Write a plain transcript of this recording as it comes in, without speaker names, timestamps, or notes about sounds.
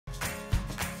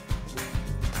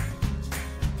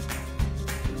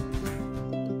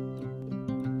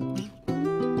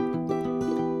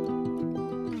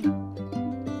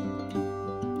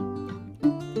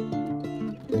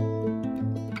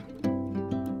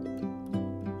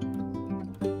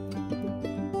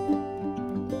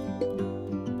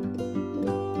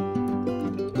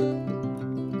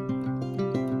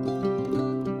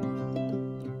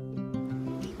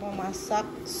masak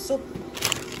sup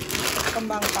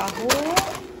kembang tahu.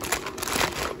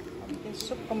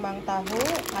 Sup kembang tahu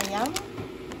ayam.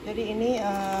 Jadi ini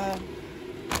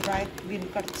dried bean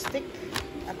curd stick.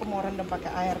 Aku mau rendam pakai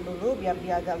air dulu biar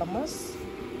dia agak lemes.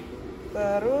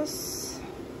 Terus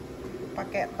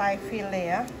pakai thai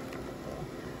fillet ya.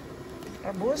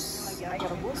 Rebus, lagi air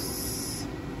rebus.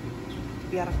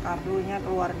 Biar kaldunya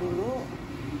keluar dulu.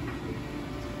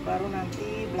 Baru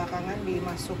nanti belakangan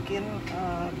dimasukin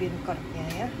bean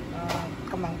curd-nya ya,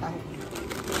 kembang tahu.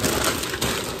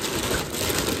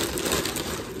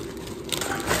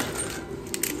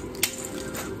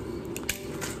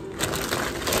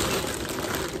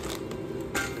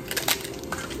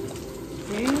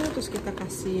 Oke, terus kita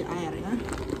kasih air ya.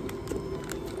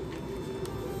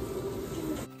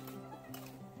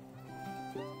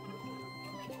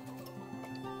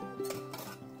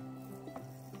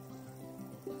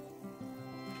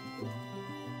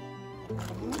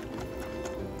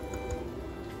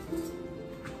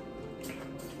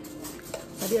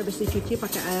 Tadi habis dicuci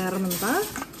pakai air mentah,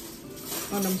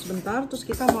 rendam sebentar, terus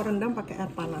kita mau rendam pakai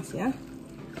air panas ya.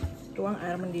 Tuang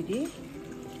air mendidih.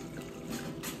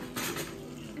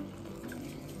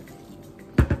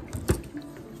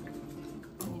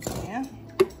 Ini ya.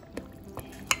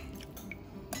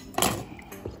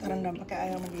 Kita rendam pakai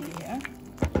air mendidih ya.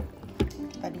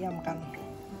 Kita diamkan.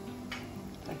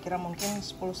 Kira mungkin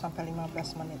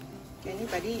 10-15 menit. Oke, ini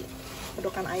tadi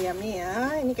podokan ayamnya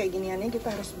ya. Ini kayak giniannya kita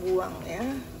harus buang ya,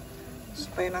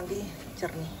 supaya nanti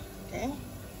jernih. Oke.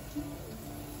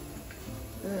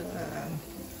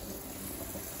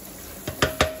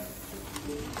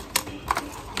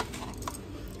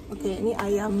 Oke, ini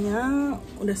ayamnya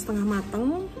udah setengah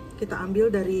mateng. Kita ambil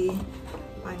dari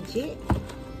panci,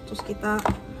 terus kita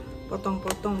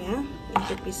potong-potong ya.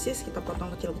 Into pieces kita potong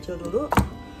kecil-kecil dulu.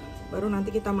 Baru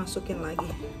nanti kita masukin lagi.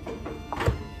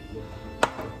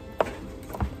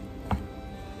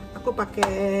 Aku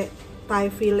pakai thai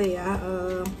fillet ya,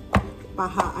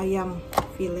 paha ayam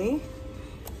fillet,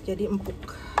 jadi empuk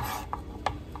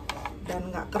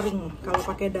dan nggak kering. Kalau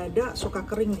pakai dada suka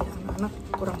kering ya, anak-anak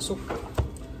kurang suka.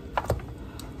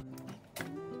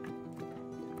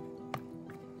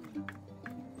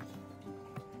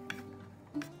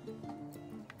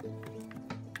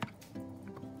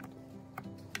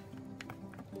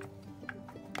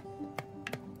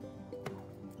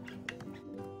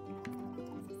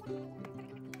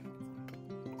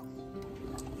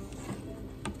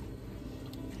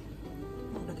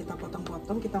 Kita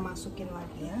potong-potong, kita masukin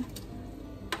lagi ya.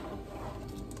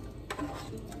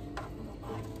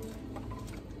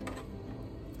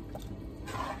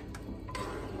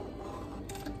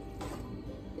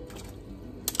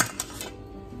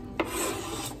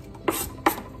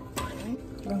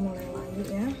 Udah mulai layu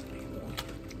ya.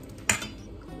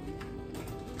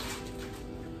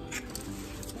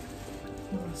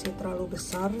 Masih terlalu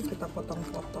besar, kita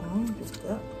potong-potong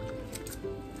juga.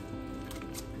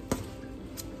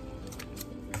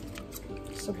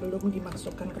 Sebelum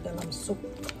dimasukkan ke dalam sup.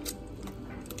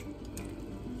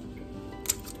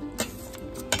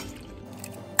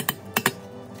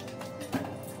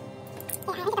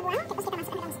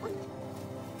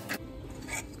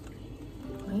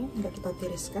 Ini udah kita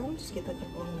tiriskan, terus kita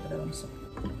cemplungin ke dalam sup.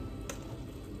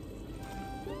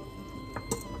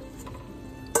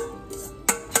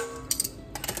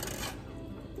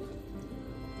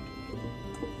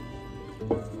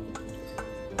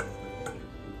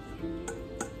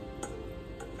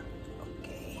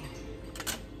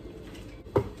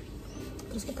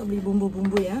 Terus kita beli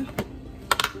bumbu-bumbu ya.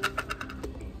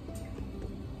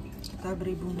 Kita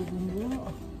beri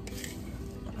bumbu-bumbu.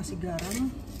 Kita kasih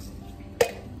garam.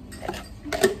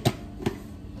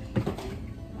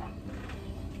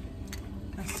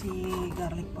 Kasih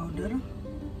garlic powder.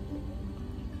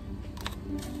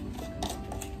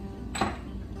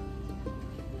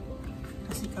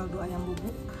 Kasih kaldu ayam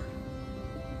bubuk.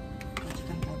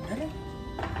 Racikan powder.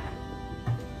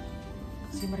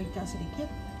 Kasih merica sedikit.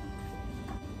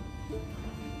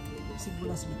 Kasih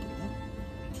gula sedikit ya.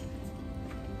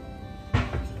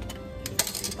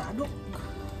 Kita aduk.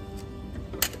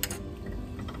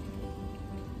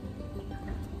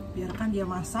 Biarkan dia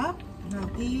masak.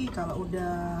 Nanti kalau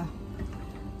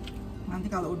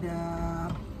udah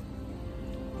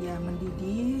ya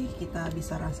mendidih, kita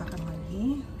bisa rasakan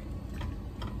lagi.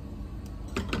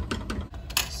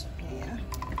 Supnya ya.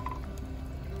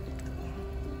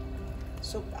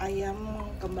 Sup ayam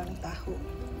kembang tahu.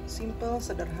 Simple,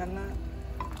 sederhana,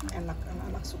 enak,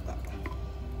 anak-anak suka.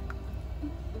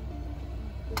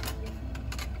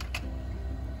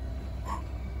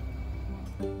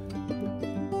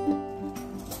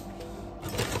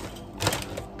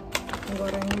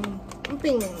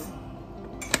 emping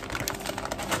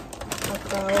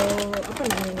atau apa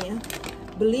namanya ini ya,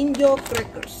 belinjo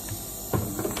crackers.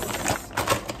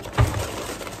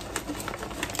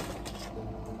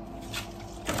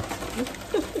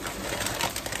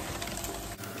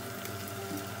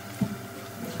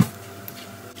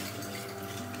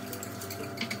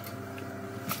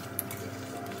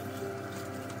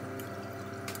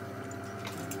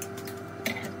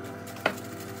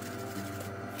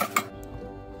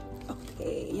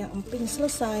 Yang emping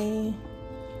selesai,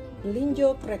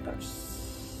 belinjo crackers.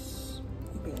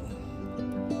 Emping.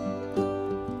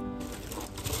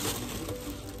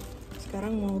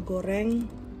 Sekarang mau goreng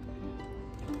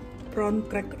prawn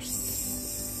crackers.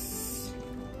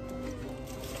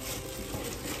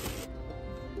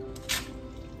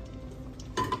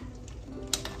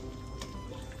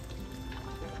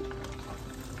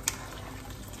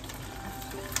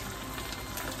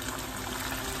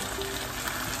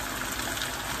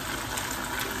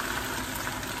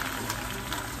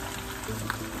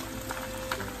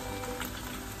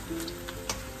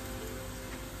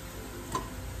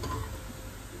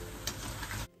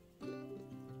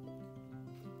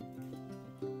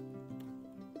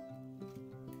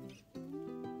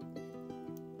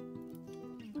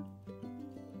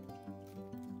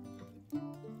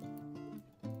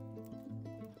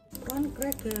 Prawn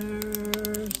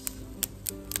crackers.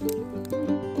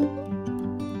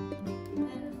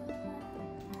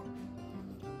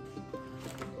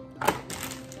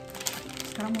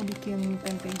 Sekarang mau bikin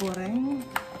tempe goreng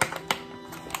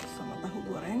sama tahu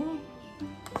goreng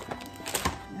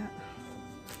ya.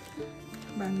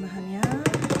 Bahan-bahannya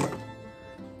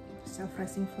self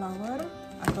raising flour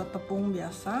atau tepung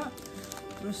biasa,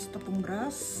 terus tepung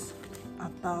beras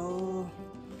atau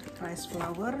rice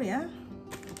flour ya,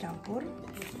 campur,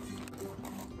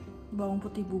 bawang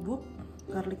putih bubuk,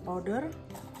 garlic powder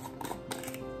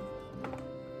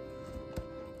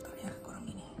ya, kurang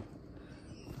gini,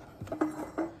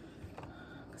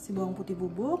 kasih bawang putih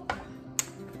bubuk,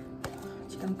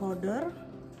 chicken powder,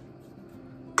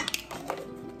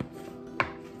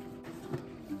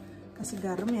 kasih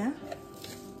garam ya,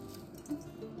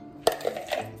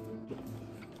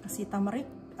 kasih turmeric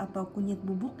atau kunyit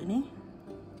bubuk ini,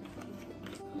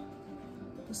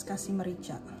 terus kasih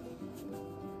merica.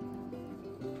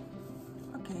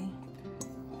 Oke.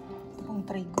 Tepung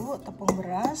terigu, tepung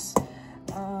beras,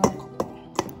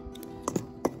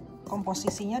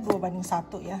 komposisinya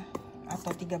 2:1 ya,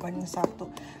 atau 3:1.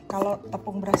 Kalau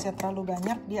tepung berasnya terlalu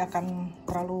banyak dia akan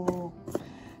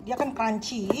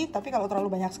crunchy, tapi kalau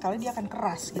terlalu banyak sekali dia akan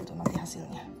keras gitu nanti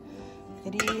hasilnya.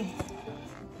 Jadi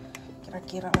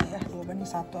kira-kira lah ya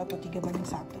 2:1 atau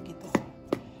 3:1 gitu.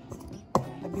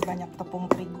 Lebih banyak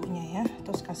tepung terigunya ya,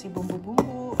 terus kasih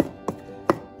bumbu-bumbu,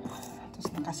 terus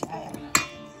kasih air,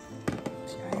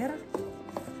 kita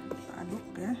aduk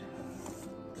ya.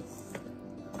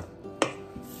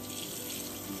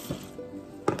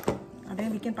 Ada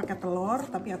yang bikin pakai telur,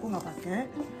 tapi aku nggak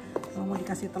pakai. Kalau mau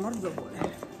dikasih telur juga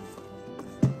boleh.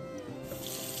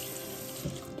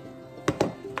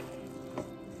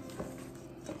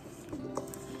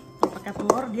 Pakai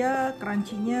telur dia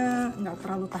crunchy-nya nggak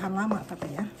terlalu tahan lama tapi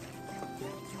ya.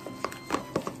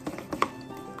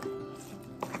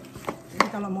 Jadi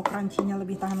kalau mau crunchy-nya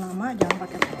lebih tahan lama jangan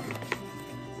pakai telur.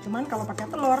 Cuman kalau pakai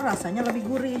telur rasanya lebih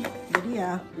gurih. Jadi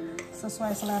ya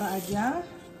sesuai selera aja.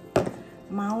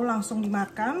 Mau langsung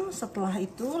dimakan, setelah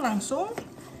itu langsung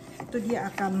itu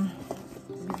dia akan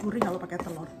lebih gurih kalau pakai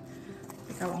telur.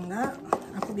 Tapi kalau enggak,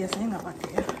 aku biasanya nggak pakai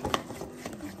ya.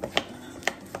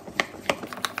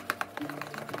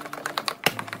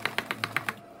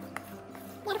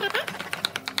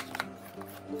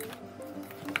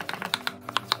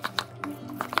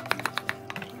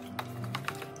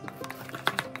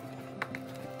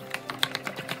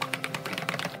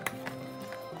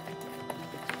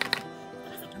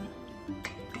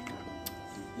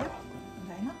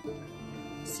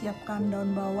 Siapkan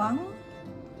daun bawang.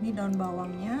 Ini daun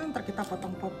bawangnya, ntar kita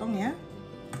potong-potong ya,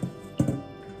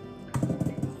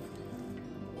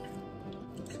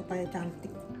 supaya cantik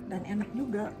dan enak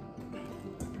juga.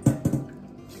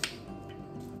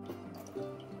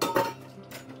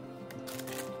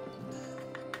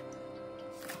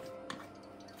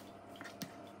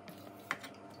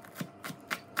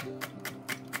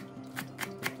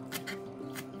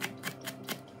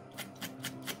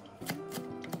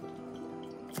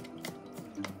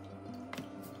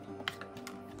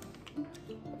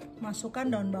 Masukkan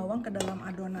daun bawang ke dalam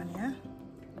adonannya.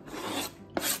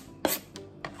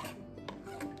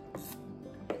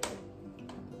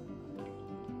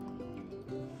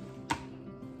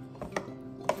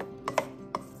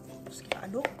 Terus kita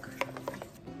aduk.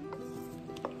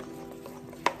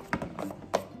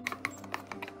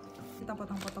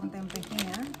 potong-potong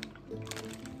tempehnya ya.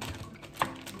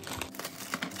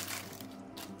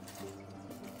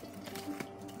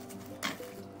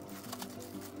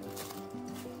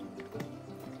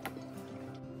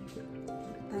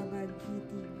 Kita bagi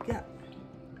 3,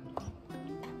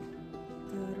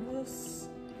 terus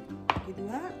bagi 2,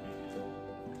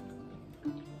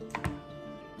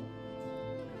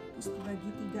 terus dibagi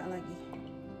 3 lagi.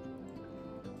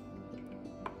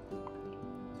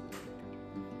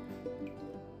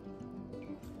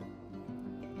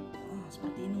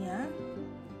 Seperti ini ya,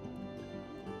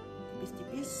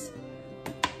 tipis-tipis,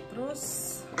 terus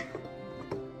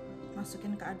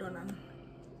masukin ke adonan.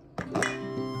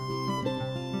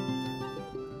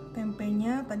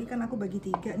 Tempenya tadi kan aku bagi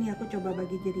 3 nih, aku coba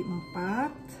bagi jadi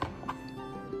 4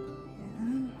 ya,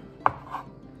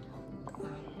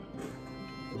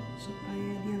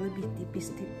 supaya dia lebih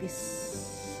tipis-tipis.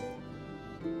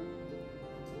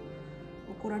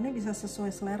 Ukurannya bisa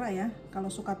sesuai selera ya, kalau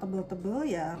suka tebel-tebel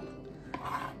ya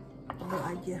tebel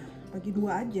aja, bagi 2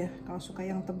 aja. Kalau suka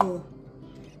yang tebel,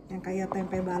 yang kayak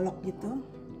tempe balok gitu,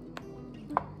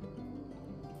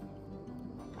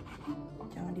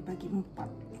 jangan dibagi 4.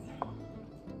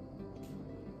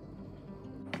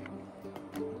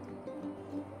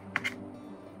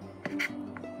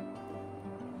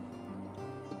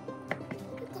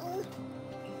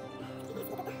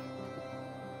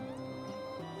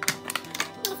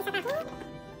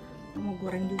 Mau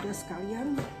goreng juga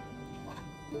sekalian.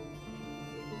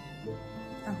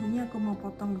 Tahunya aku mau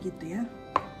potong begitu ya,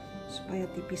 supaya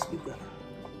tipis juga.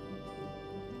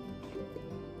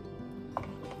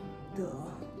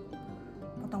 Tuh,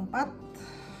 potong 4,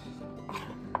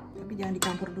 tapi jangan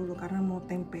dicampur dulu karena mau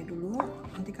tempe dulu.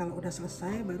 Nanti kalau udah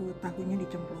selesai baru tahunya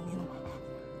dicemplungin.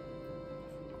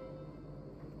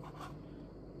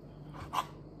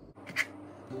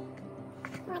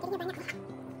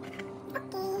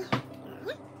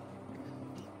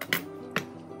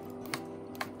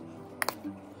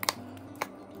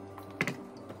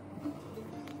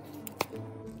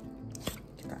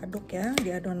 Aduk ya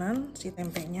di adonan si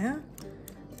tempenya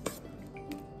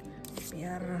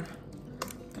biar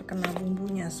terkena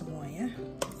bumbunya semua ya,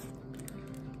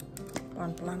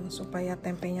 pelan-pelan supaya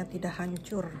tempenya tidak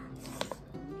hancur.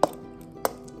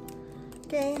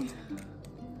 Oke,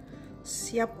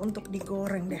 siap untuk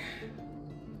digoreng deh.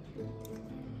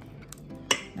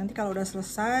 Nanti kalau udah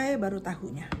selesai baru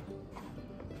tahunya.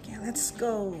 Oke, let's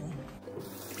go.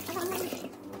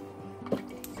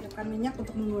 Siapkan minyak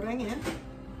untuk menggoreng ya.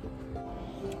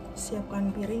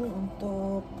 Siapkan piring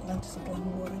untuk nanti setelah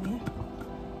menggoreng ya.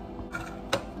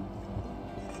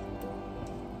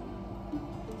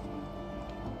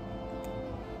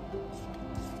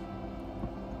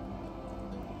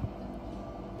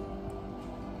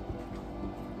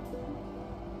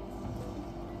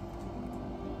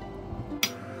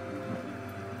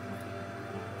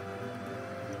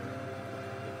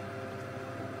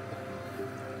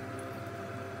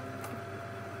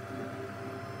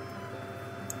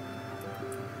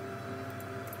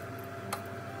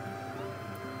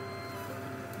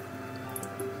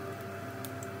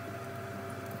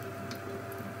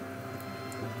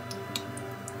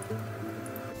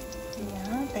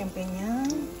 Tempenya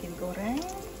digoreng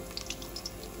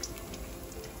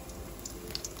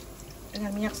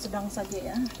dengan minyak sedang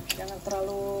saja ya, jangan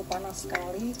terlalu panas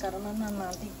sekali karena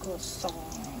nanti gosong.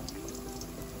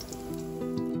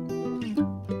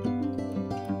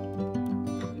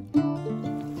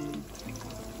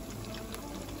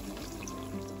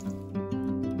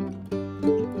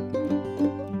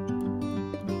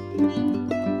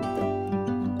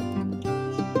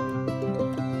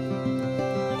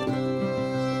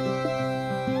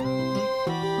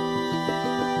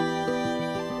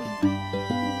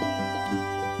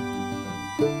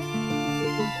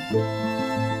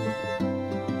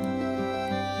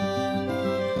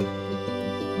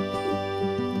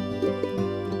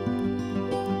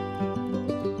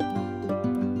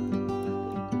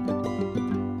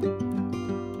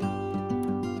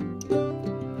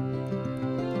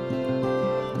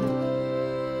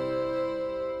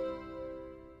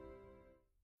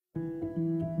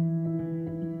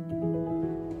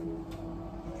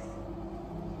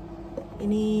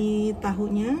 Ini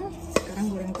tahunya, sekarang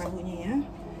goreng tahunya ya.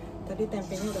 Tadi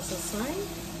tempenya udah selesai.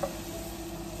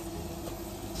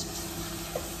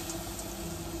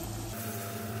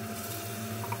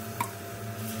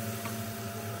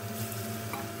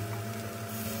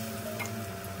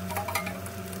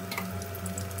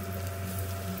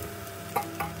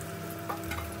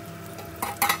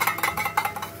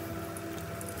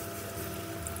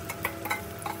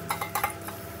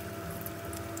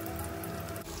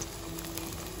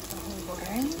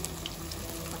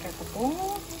 tepung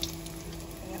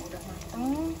yang udah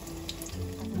matang.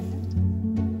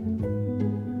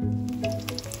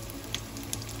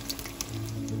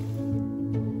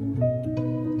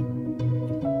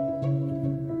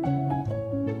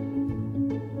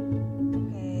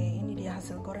 Oke, ini dia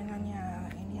hasil gorengannya.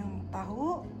 Ini yang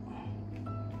tahu,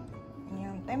 ini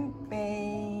yang tempe.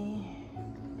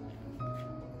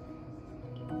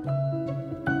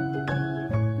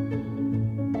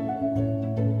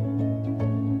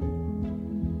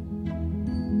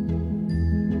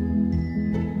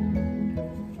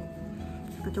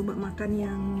 Coba makan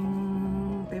yang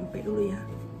tempe dulu ya.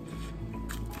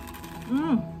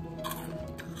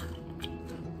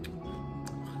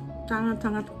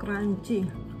 Sangat-sangat crunchy,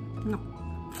 enak.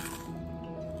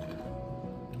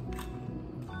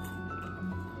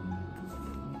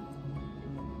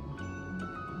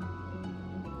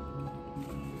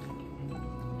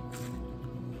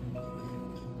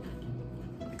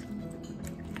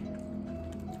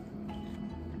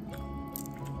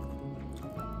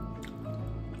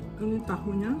 Ini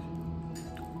tahunya,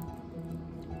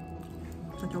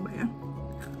 kita coba ya.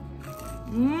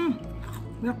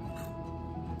 Enak.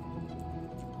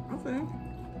 Oke.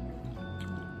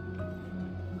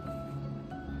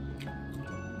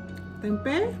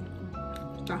 Tempe,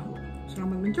 tahu.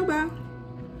 Selamat mencoba.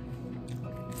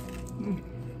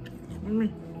 Ini.